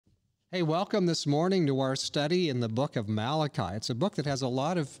Hey, welcome this morning to our study in the book of Malachi. It's a book that has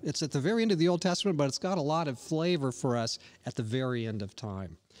it's at the very end of the Old Testament, but it's got a lot of flavor for us at the very end of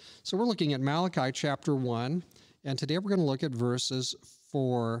time. So we're looking at Malachi chapter 1, and today we're going to look at verses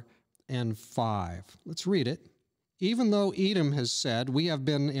 4 and 5. Let's read it. Even though Edom has said, "We have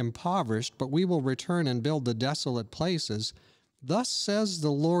been impoverished, but we will return and build the desolate places," thus says the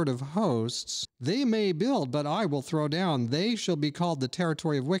Lord of hosts, "They may build, but I will throw down. They shall be called the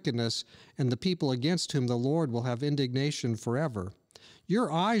territory of wickedness, and the people against whom the Lord will have indignation forever.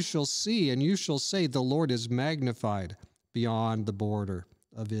 Your eyes shall see, and you shall say, the Lord is magnified beyond the border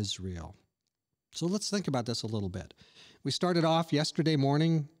of Israel." So let's think about this a little bit. We started off yesterday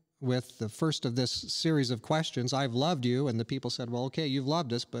morning with the first of this series of questions, "I've loved you," and the people said, "Well, okay, you've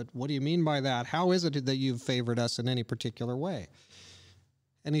loved us, but what do you mean by that? How is it that you've favored us in any particular way?"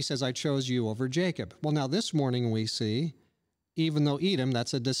 And he says, "I chose you over Jacob." Well, now this morning we see, even though Edom,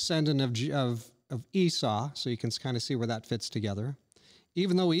 that's a descendant of Esau, so you can kind of see where that fits together.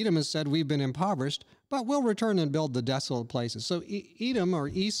 Even though Edom has said, "We've been impoverished, but we'll return and build the desolate places." So Edom or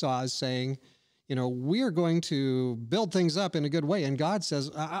Esau is saying, we are going to build things up in a good way. And God says,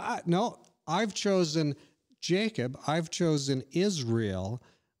 no, I've chosen Jacob. I've chosen Israel.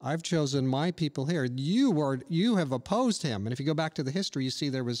 I've chosen my people here. You have opposed him. And if you go back to the history, you see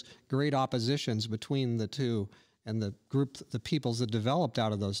there was great oppositions between the two and the peoples that developed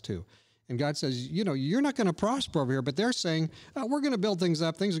out of those two. And God says, you're not going to prosper over here. But they're saying, we're going to build things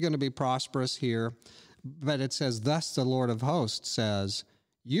up. Things are going to be prosperous here. But it says, thus the Lord of hosts says,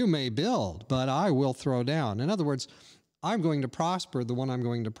 "You may build, but I will throw down." In other words, I'm going to prosper the one I'm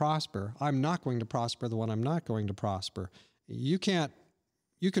going to prosper. I'm not going to prosper the one I'm not going to prosper. You can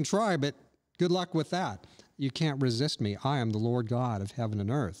try, but good luck with that. You can't resist me. I am the Lord God of heaven and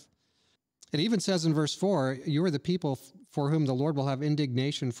earth. It even says in verse 4, "You are the people for whom the Lord will have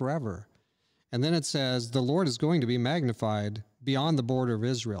indignation forever." And then it says, the Lord is going to be magnified beyond the border of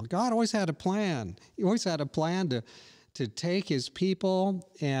Israel. God always had a plan. He always had a plan to take his people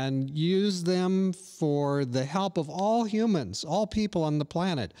and use them for the help of all humans, all people on the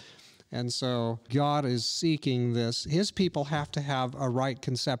planet. And so God is seeking this. His people have to have a right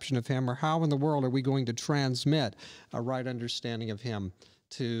conception of him, or how in the world are we going to transmit a right understanding of him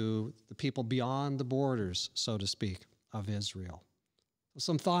to the people beyond the borders, so to speak, of Israel?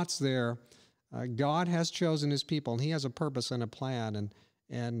 Some thoughts there. God has chosen his people, and he has a purpose and a plan.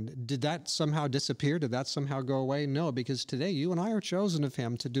 And did that somehow disappear? Did that somehow go away? No, because today you and I are chosen of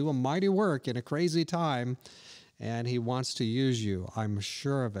him to do a mighty work in a crazy time, and he wants to use you. I'm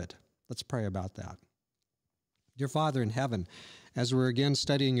sure of it. Let's pray about that. Dear Father in heaven, as we're again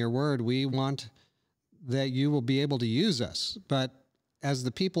studying your word, we want that you will be able to use us. But as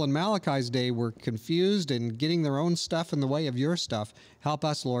the people in Malachi's day were confused and getting their own stuff in the way of your stuff, help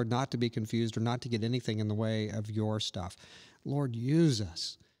us, Lord, not to be confused or not to get anything in the way of your stuff. Lord, use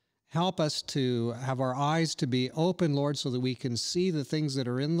us. Help us to have our eyes to be open, Lord, so that we can see the things that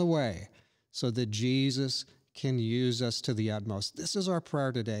are in the way, so that Jesus can use us to the utmost. This is our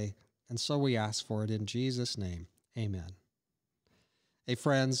prayer today, and so we ask for it in Jesus' name. Amen. Hey,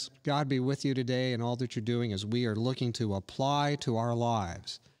 friends, God be with you today in all that you're doing as we are looking to apply to our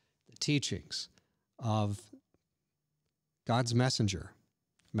lives the teachings of God's messenger,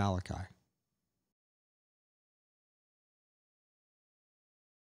 Malachi.